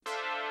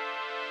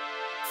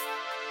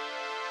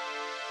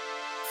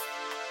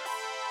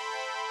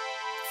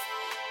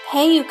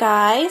Hey you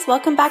guys,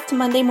 welcome back to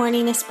Monday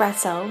Morning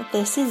Espresso.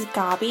 This is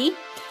Gabi.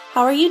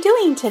 How are you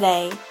doing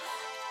today?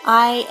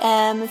 I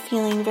am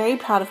feeling very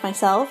proud of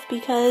myself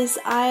because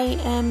I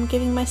am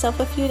giving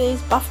myself a few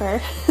days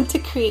buffer to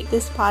create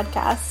this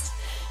podcast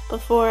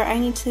before I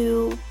need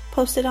to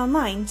post it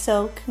online.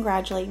 So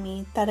congratulate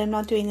me that I'm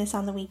not doing this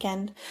on the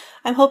weekend.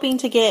 I'm hoping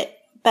to get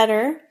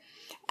better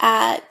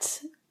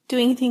at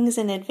doing things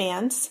in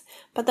advance.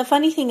 But the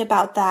funny thing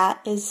about that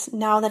is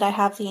now that I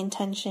have the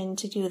intention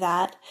to do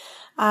that,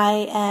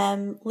 I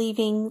am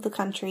leaving the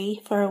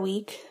country for a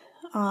week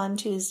on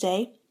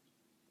Tuesday.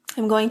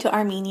 I'm going to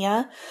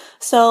Armenia.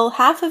 So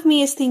half of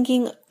me is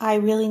thinking I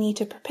really need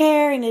to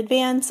prepare in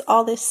advance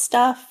all this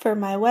stuff for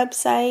my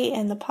website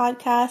and the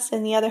podcast.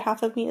 And the other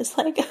half of me is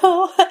like,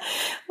 oh,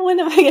 when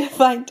am I going to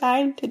find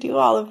time to do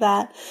all of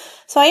that?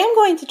 So I am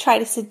going to try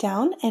to sit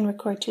down and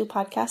record 2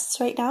 podcasts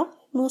right now.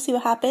 We'll see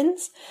what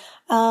happens.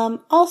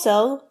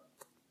 Also,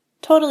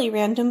 totally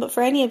random, but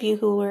for any of you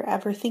who were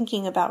ever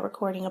thinking about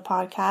recording a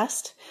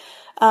podcast,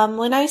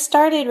 when I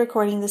started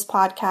recording this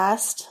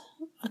podcast,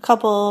 a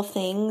couple of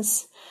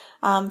things.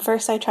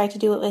 First, I tried to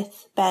do it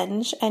with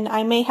Benj, and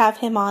I may have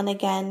him on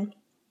again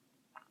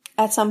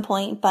at some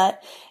point,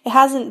 but it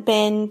hasn't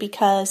been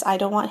because I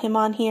don't want him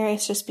on here.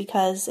 It's just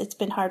because it's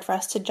been hard for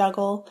us to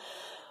juggle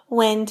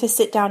when to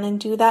sit down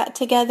and do that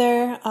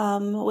together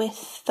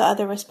with the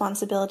other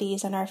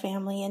responsibilities in our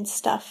family and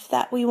stuff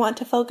that we want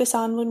to focus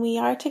on when we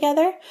are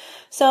together.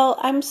 So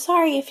I'm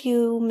sorry if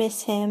you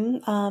miss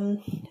him.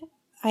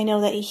 I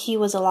know that he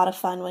was a lot of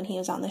fun when he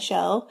was on the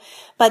show.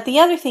 But the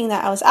other thing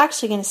that I was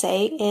actually going to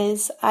say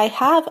is I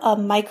have a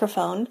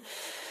microphone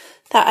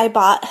that I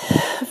bought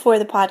for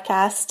the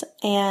podcast.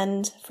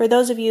 And for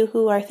those of you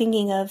who are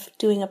thinking of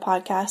doing a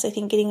podcast, I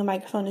think getting a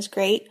microphone is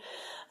great.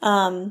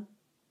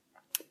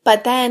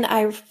 But then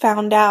I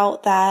found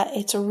out that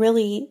it's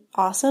really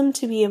awesome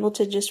to be able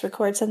to just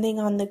record something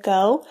on the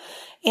go.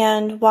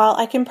 And while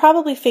I can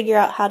probably figure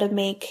out how to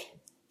make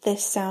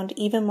this sound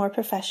even more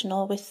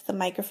professional with the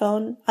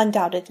microphone,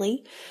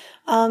 undoubtedly,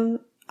 I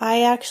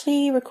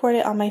actually record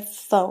it on my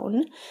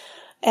phone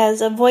as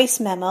a voice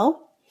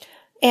memo.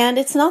 And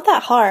it's not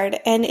that hard,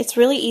 and it's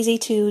really easy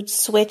to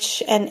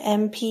switch an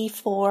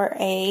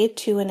MP4A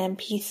to an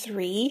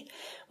MP3,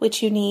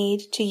 which you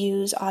need to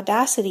use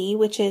Audacity,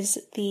 which is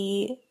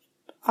the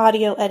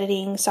audio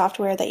editing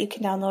software that you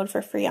can download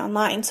for free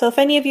online. So if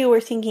any of you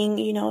were thinking,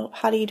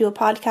 how do you do a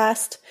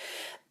podcast?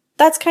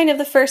 That's kind of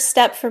the first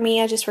step for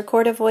me. I just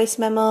record a voice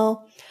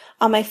memo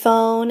on my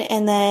phone,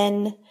 and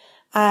then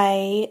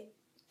I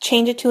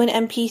change it to an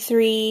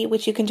MP3,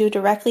 which you can do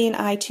directly in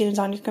iTunes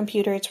on your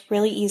computer. It's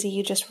really easy.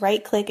 You just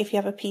right click if you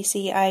have a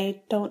PC.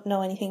 I don't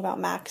know anything about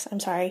Macs. I'm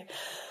sorry.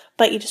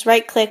 But you just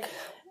right click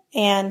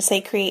and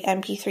say create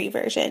MP3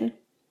 version.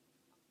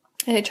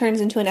 And it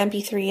turns into an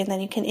MP3, and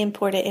then you can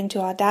import it into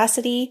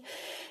Audacity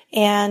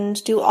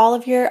and do all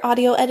of your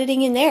audio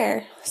editing in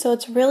there. So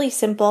it's really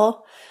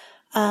simple.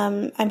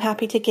 I'm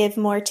happy to give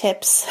more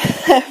tips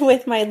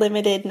with my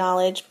limited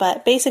knowledge,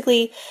 but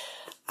basically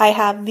I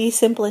have the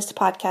simplest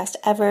podcast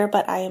ever,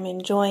 but I am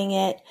enjoying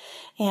it.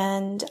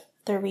 And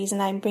the reason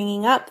I'm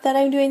bringing up that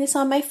I'm doing this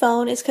on my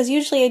phone is because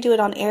usually I do it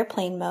on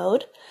airplane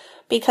mode,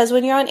 because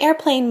when you're on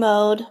airplane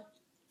mode,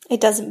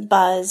 it doesn't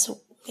buzz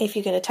if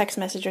you get a text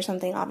message or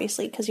something,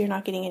 obviously, because you're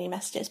not getting any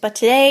messages. But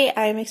today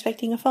I'm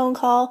expecting a phone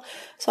call,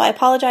 so I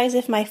apologize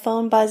if my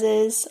phone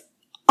buzzes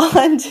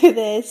onto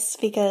this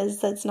because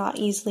that's not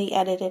easily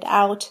edited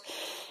out,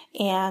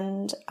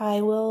 and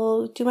I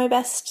will do my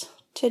best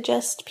to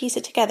just piece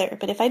it together.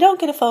 But if I don't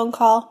get a phone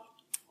call,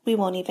 we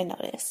won't even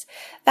notice.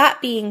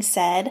 That being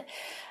said,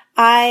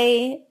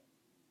 I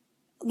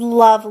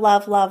love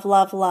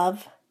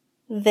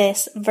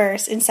this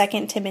verse in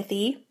 2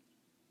 Timothy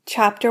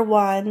chapter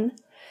 1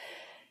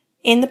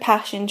 in the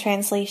Passion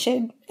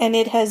Translation, and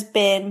it has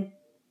been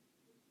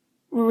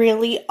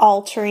really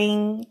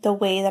altering the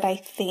way that I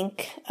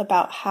think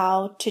about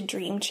how to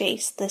dream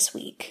chase this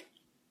week.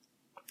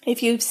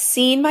 If you've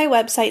seen my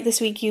website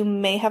this week, you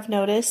may have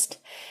noticed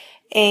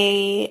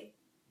a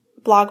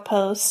blog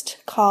post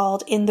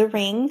called In the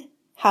Ring,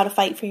 How to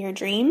Fight for Your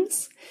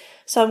Dreams.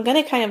 So I'm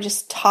going to kind of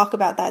just talk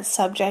about that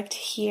subject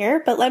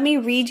here, but let me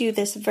read you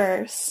this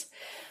verse.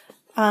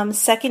 2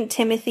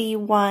 Timothy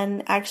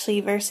 1,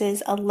 actually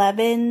verses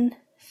 11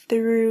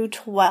 through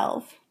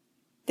 12.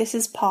 This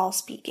is Paul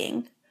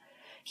speaking.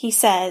 He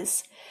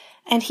says,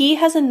 "And he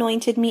has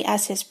anointed me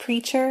as his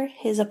preacher,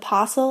 his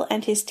apostle,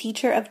 and his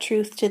teacher of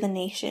truth to the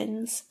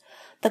nations.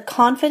 The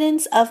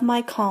confidence of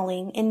my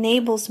calling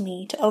enables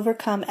me to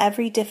overcome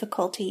every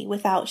difficulty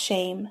without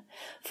shame,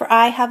 for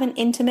I have an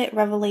intimate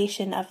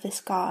revelation of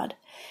this God,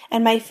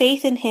 and my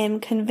faith in him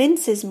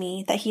convinces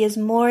me that he is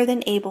more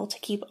than able to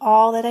keep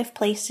all that I've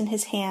placed in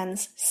his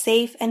hands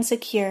safe and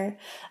secure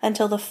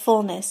until the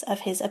fullness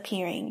of his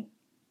appearing."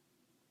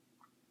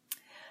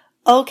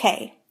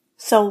 Okay,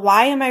 so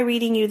why am I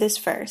reading you this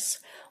verse?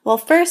 Well,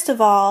 first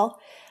of all,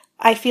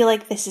 I feel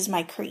like this is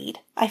my creed.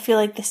 I feel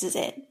like this is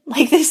it.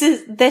 Like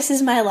this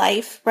is my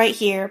life right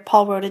here.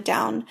 Paul wrote it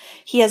down.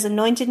 He has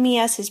anointed me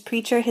as his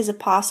preacher, his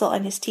apostle,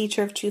 and his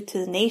teacher of truth to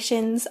the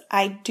nations.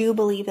 I do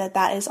believe that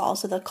that is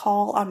also the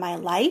call on my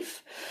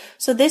life.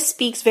 So this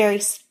speaks very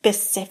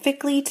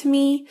specifically to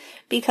me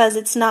because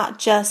it's not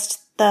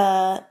just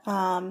the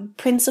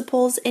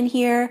principles in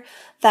here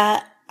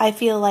that I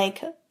feel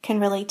like can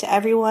relate to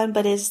everyone,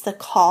 but is the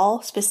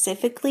call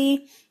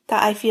specifically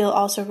that I feel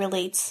also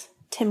relates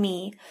to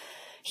me.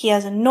 He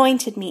has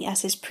anointed me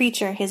as his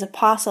preacher, his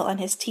apostle, and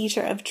his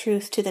teacher of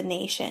truth to the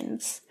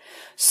nations.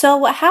 So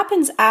what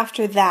happens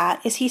after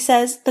that is he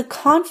says, the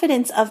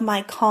confidence of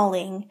my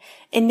calling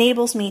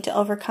enables me to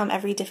overcome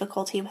every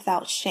difficulty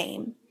without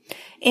shame.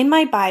 In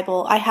my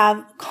Bible, I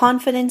have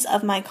confidence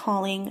of my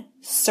calling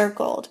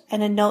circled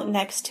and a note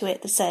next to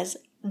it that says,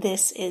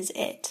 this is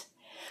it.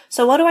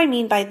 So what do I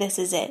mean by this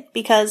is it?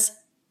 Because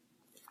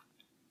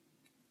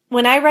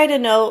when I write a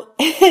note,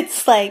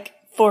 it's like,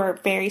 for a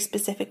very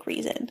specific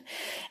reason.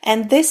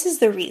 And this is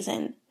the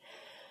reason.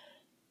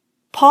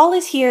 Paul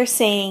is here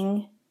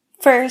saying,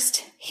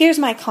 first, here's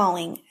my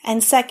calling.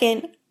 And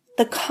second,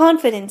 the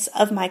confidence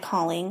of my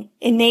calling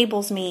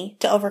enables me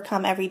to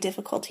overcome every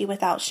difficulty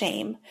without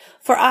shame.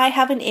 For I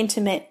have an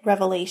intimate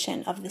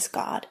revelation of this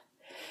God.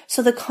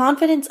 So the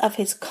confidence of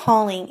his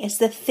calling is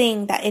the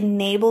thing that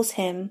enables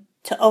him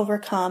to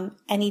overcome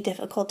any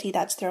difficulty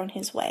that's thrown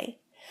his way.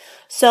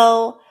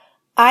 So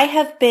I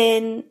have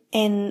been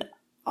in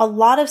a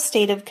lot of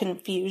state of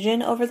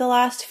confusion over the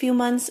last few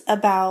months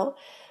about,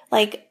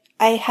 like,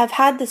 I have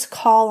had this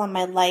call on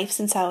my life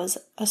since I was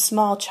a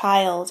small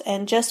child,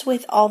 and just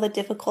with all the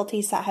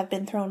difficulties that have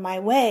been thrown my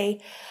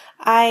way,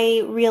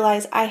 I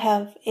realize I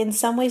have in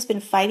some ways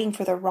been fighting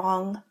for the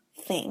wrong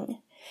thing.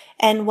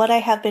 And what I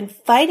have been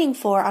fighting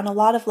for on a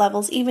lot of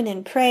levels, even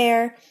in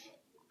prayer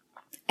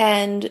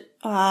and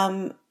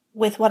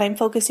with what I'm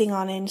focusing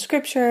on in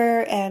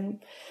scripture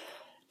and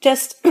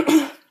just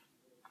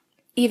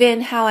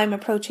even how I'm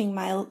approaching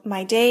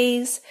my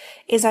days,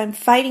 is I'm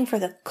fighting for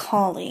the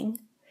calling.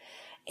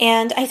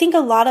 And I think a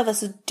lot of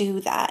us do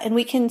that. And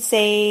we can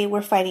say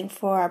we're fighting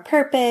for our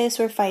purpose,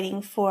 we're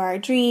fighting for our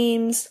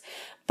dreams.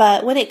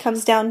 But when it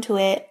comes down to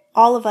it,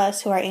 all of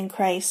us who are in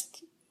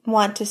Christ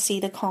want to see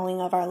the calling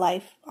of our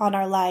life, on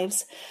our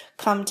lives,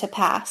 come to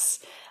pass.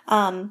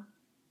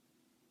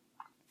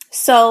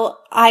 So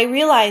I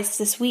realized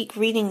this week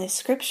reading this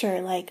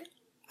scripture, like,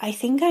 I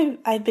think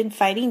I've been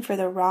fighting for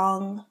the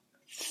wrong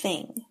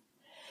thing,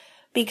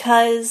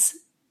 because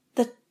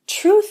the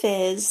truth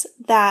is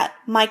that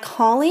my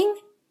calling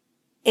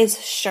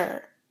is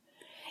sure.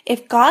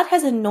 If God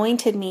has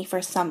anointed me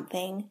for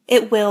something,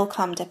 it will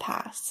come to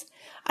pass.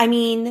 I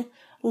mean,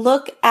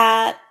 look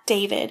at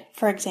David,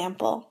 for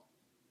example.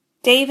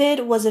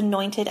 David was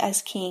anointed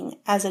as king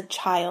as a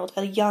child,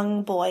 a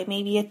young boy,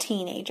 maybe a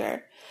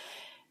teenager.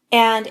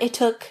 And it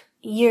took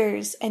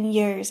years and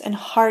years and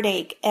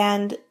heartache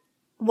and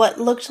what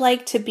looked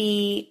like to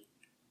be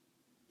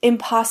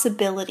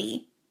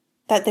impossibility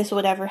that this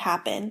would ever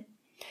happen.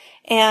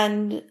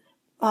 And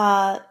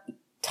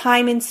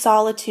time in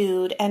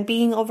solitude and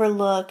being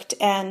overlooked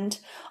and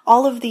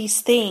all of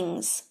these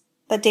things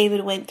that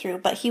David went through.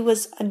 But he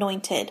was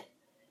anointed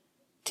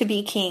to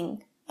be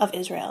king of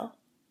Israel.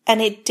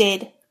 And it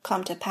did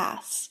come to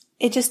pass.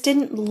 It just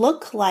didn't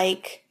look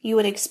like you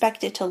would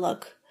expect it to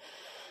look.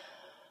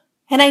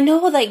 And I know,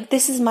 like,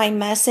 this is my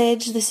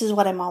message. This is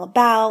what I'm all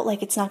about.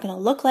 Like, it's not going to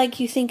look like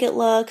you think it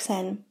looks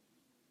and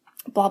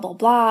blah, blah,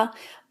 blah.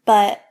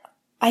 But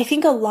I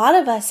think a lot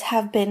of us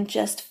have been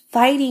just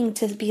fighting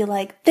to be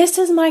like, this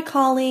is my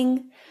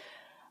calling.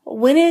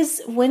 When is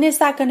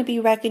that going to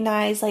be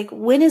recognized? Like,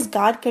 when is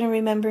God going to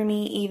remember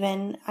me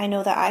even? I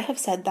know that I have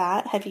said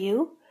that. Have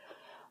you?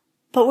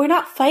 But we're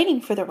not fighting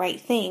for the right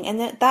thing.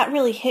 And that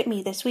really hit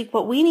me this week.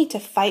 What we need to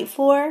fight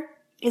for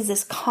is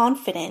this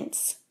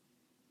confidence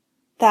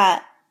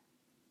that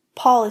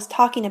Paul is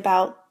talking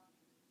about,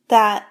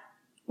 that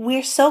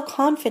we're so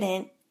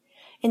confident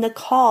in the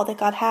call that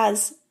God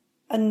has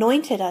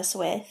anointed us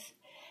with,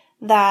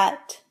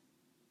 that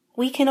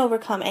we can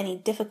overcome any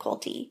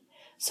difficulty.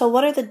 So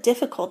what are the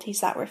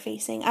difficulties that we're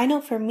facing? I know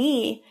for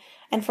me,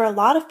 and for a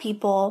lot of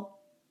people,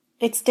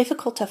 it's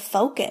difficult to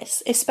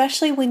focus,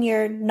 especially when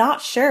you're not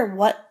sure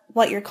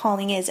what your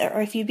calling is,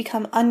 or if you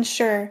become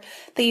unsure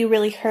that you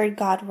really heard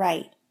God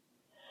right.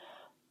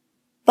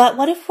 But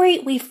what if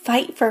we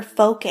fight for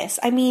focus?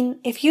 I mean,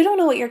 if you don't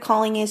know what your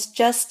calling is,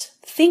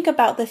 just think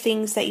about the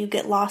things that you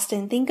get lost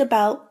in. Think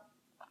about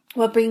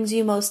what brings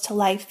you most to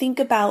life. Think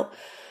about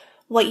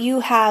what you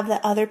have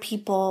that other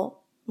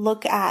people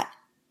look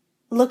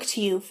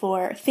to you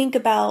for. Think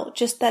about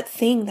just that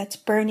thing that's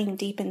burning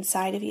deep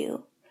inside of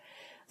you.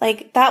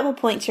 Like, that will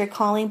point to your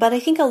calling. But I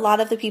think a lot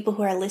of the people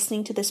who are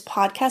listening to this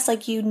podcast,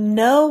 like, you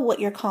know what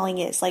your calling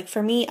is. Like,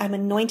 for me, I'm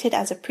anointed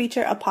as a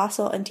preacher,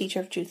 apostle, and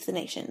teacher of truth to the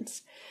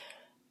nations.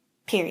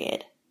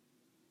 Period.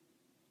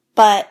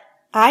 But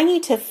I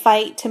need to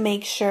fight to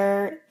make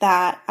sure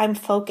that I'm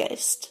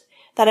focused,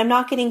 that I'm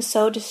not getting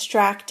so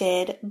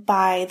distracted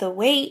by the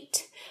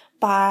weight,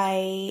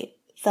 by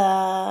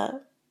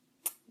the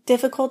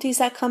difficulties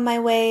that come my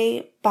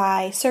way,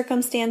 by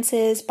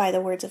circumstances, by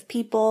the words of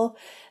people,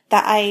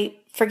 that I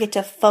forget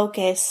to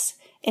focus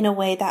in a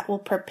way that will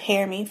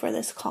prepare me for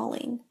this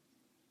calling.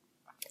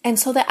 And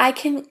so that I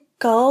can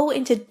go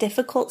into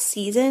difficult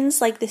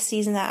seasons like this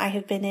season that I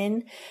have been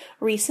in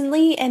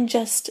recently and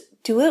just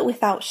do it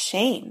without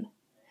shame.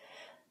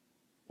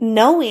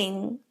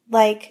 Knowing,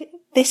 like,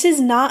 this is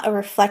not a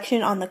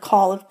reflection on the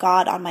call of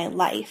God on my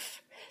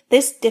life.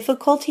 This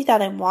difficulty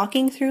that I'm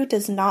walking through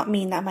does not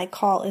mean that my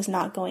call is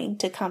not going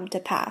to come to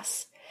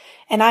pass.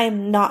 And I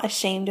am not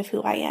ashamed of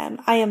who I am.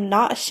 I am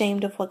not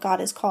ashamed of what God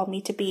has called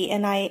me to be,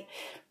 and I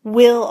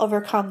will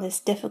overcome this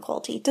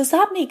difficulty. Does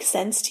that make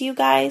sense to you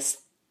guys?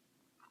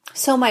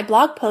 So my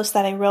blog post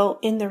that I wrote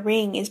in the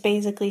ring is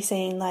basically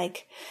saying,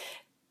 like,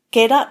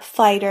 get up,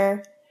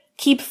 fighter,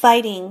 keep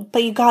fighting,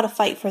 but you gotta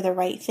fight for the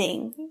right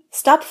thing.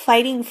 Stop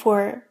fighting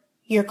for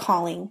your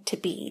calling to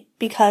be,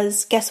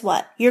 because guess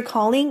what? Your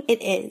calling,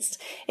 it is.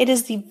 It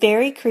is the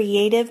very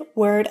creative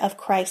word of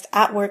Christ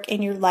at work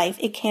in your life.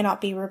 It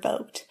cannot be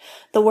revoked.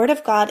 The word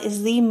of God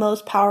is the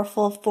most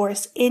powerful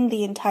force in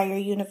the entire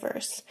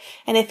universe.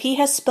 And if he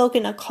has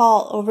spoken a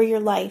call over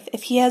your life,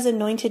 if he has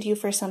anointed you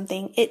for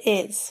something, it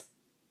is.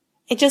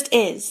 It just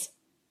is.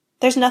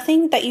 There's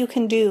nothing that you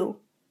can do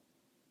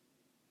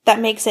that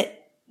makes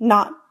it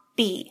not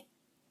be.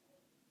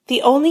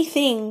 The only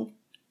thing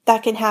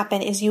that can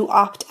happen is you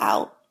opt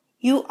out.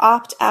 You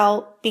opt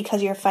out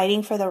because you're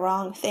fighting for the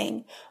wrong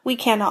thing. We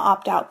cannot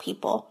opt out,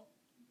 people.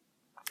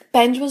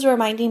 Benj was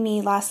reminding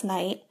me last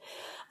night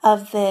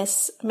of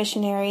this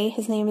missionary.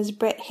 His name is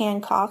Britt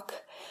Hancock.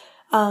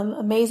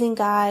 Amazing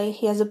guy.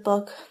 He has a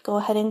book. Go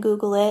ahead and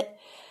Google it.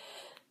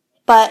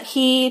 But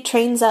he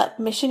trains up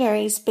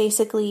missionaries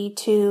basically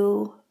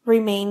to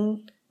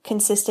remain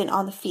consistent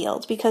on the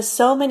field, because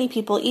so many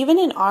people, even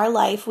in our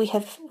life, we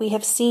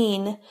have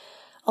seen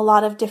a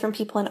lot of different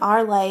people in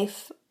our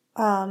life,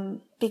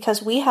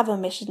 because we have a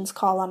missions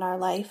call on our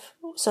life.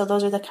 So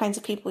those are the kinds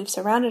of people we've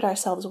surrounded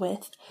ourselves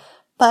with.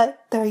 But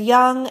they're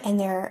young and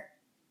they're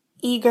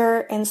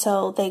eager, and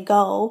so they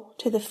go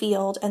to the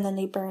field and then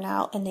they burn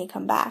out and they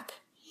come back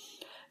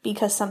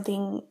because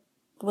something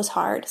was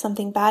hard,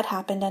 something bad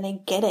happened, and I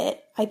get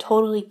it. I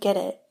totally get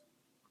it.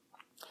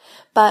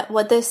 But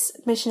what this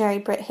missionary,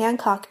 Britt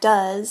Hancock,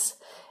 does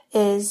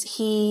is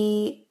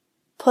he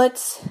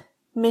puts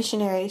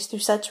missionaries through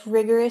such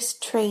rigorous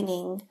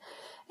training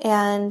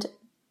and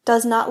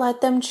does not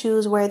let them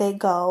choose where they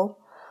go.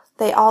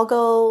 They all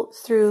go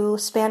through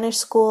Spanish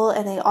school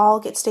and they all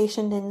get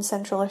stationed in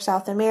Central or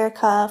South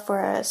America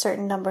for a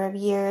certain number of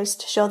years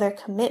to show their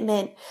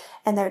commitment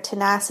and their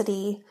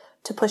tenacity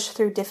to push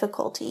through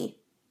difficulty.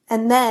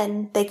 And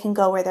then they can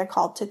go where they're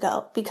called to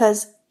go,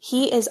 because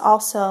he is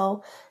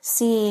also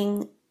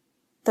seeing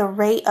the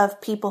rate of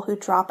people who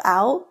drop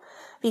out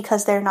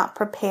because they're not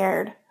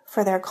prepared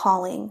for their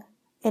calling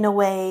in a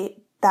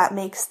way that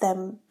makes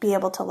them be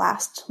able to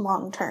last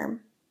long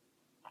term.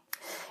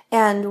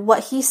 And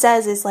what he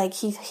says is, like,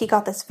 he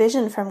got this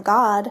vision from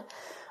God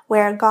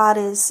where God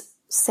is,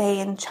 say,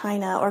 in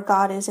China, or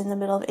God is in the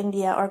middle of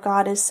India, or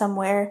God is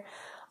somewhere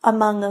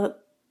among a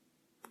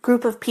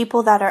group of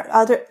people that are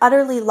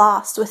utterly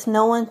lost, with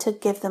no one to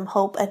give them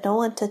hope and no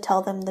one to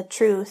tell them the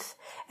truth.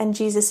 And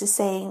Jesus is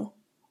saying,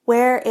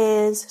 where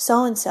is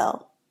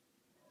so-and-so?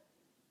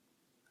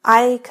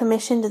 I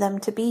commissioned them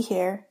to be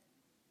here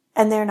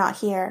and they're not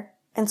here.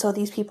 And so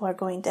these people are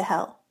going to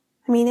hell.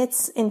 I mean,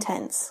 it's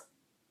intense.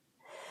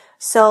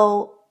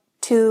 So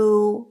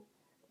to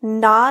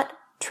not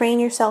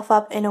train yourself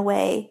up in a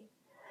way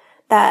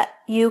that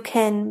you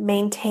can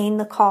maintain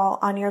the call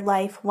on your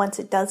life once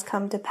it does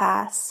come to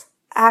pass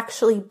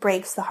actually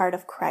breaks the heart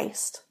of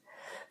Christ,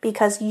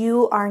 because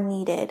you are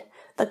needed.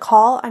 The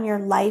call on your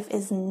life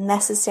is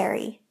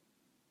necessary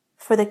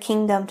for the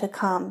kingdom to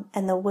come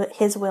and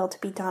his will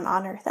to be done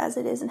on earth as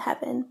it is in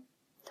heaven.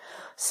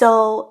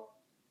 So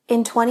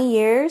in 20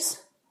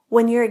 years,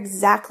 when you're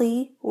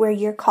exactly where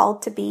you're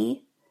called to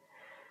be,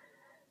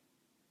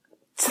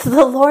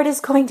 the Lord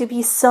is going to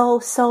be so,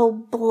 so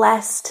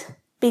blessed,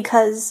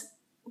 because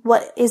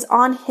what is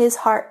on his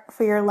heart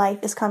for your life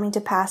is coming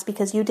to pass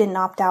because you didn't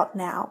opt out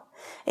now.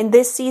 In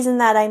this season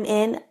that I'm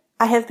in,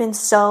 I have been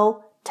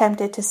so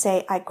tempted to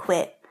say I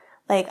quit.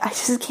 Like, I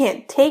just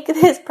can't take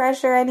this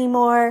pressure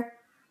anymore.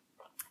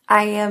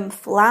 I am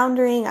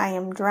floundering. I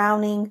am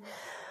drowning.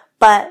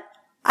 But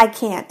I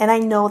can't. And I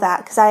know that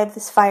because I have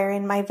this fire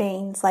in my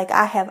veins. Like,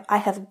 I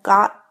have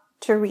got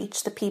to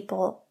reach the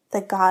people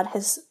that God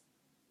has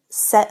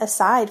set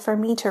aside for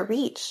me to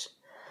reach.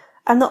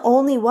 I'm the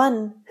only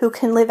one who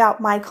can live out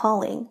my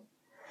calling.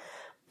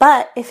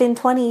 But if in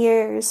 20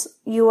 years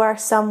you are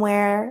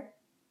somewhere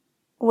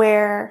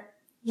where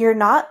you're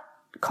not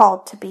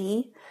called to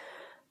be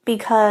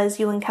because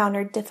you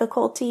encountered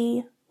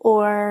difficulty,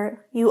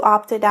 or you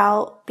opted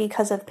out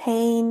because of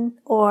pain,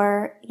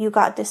 or you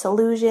got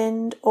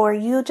disillusioned, or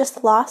you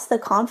just lost the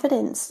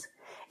confidence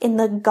in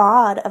the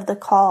God of the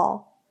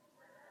call,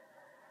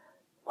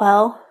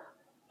 well,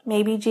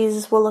 maybe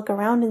Jesus will look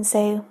around and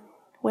say,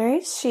 where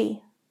is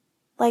she?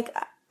 Like,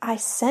 I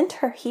sent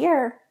her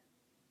here.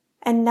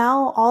 And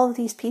now all of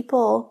these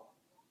people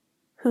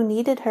who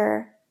needed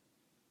her,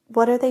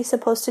 what are they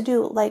supposed to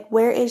do? Like,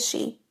 where is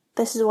she?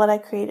 This is what I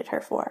created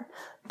her for.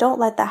 Don't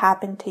let that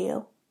happen to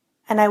you.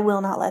 And I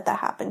will not let that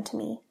happen to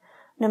me.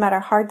 No matter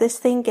how hard this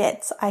thing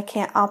gets, I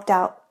can't opt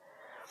out.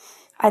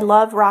 I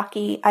love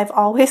Rocky. I've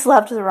always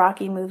loved the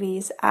Rocky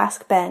movies.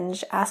 Ask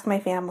Benj, ask my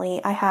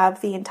family. I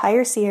have the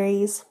entire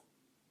series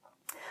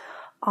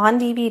on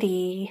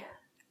DVD,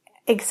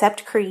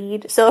 except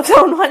Creed. So if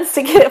someone wants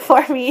to get it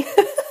for me,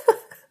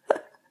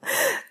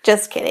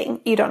 just kidding.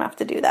 You don't have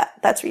to do that.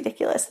 That's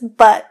ridiculous.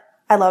 But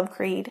I love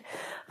Creed.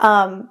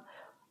 I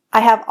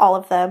have all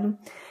of them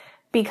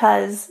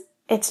because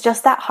it's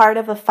just that hard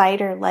of a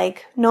fighter.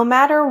 Like, no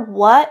matter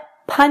what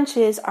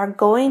punches are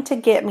going to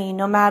get me,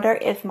 no matter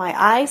if my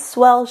eyes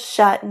swell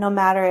shut, no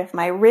matter if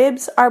my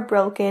ribs are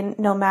broken,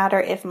 no matter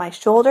if my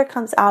shoulder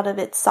comes out of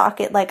its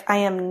socket, like, I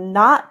am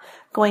not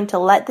going to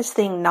let this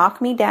thing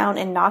knock me down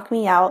and knock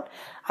me out.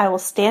 I will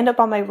stand up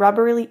on my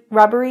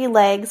rubbery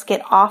legs,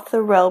 get off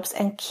the ropes,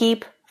 and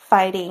keep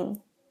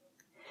fighting.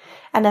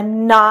 And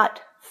I'm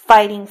not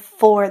fighting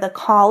for the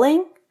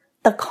calling.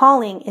 The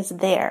calling is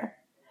there.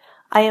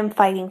 I am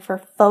fighting for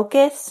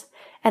focus,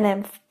 and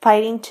I'm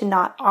fighting to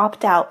not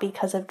opt out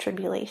because of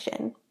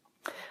tribulation.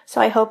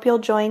 So I hope you'll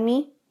join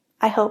me.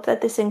 I hope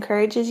that this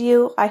encourages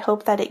you. I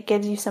hope that it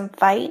gives you some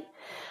fight.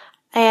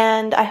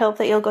 And I hope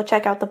that you'll go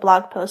check out the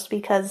blog post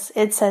because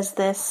it says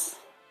this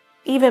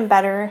even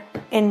better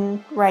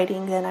in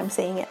writing than I'm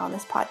saying it on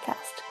this podcast.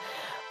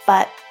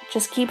 But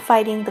just keep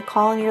fighting. The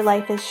call in your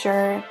life is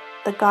sure.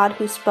 The God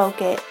who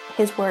spoke it,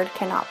 his word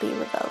cannot be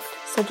revoked.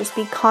 So just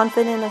be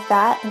confident of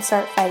that and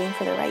start fighting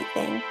for the right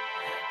thing.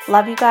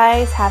 Love you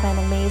guys. Have an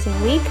amazing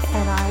week,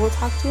 and I will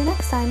talk to you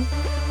next time.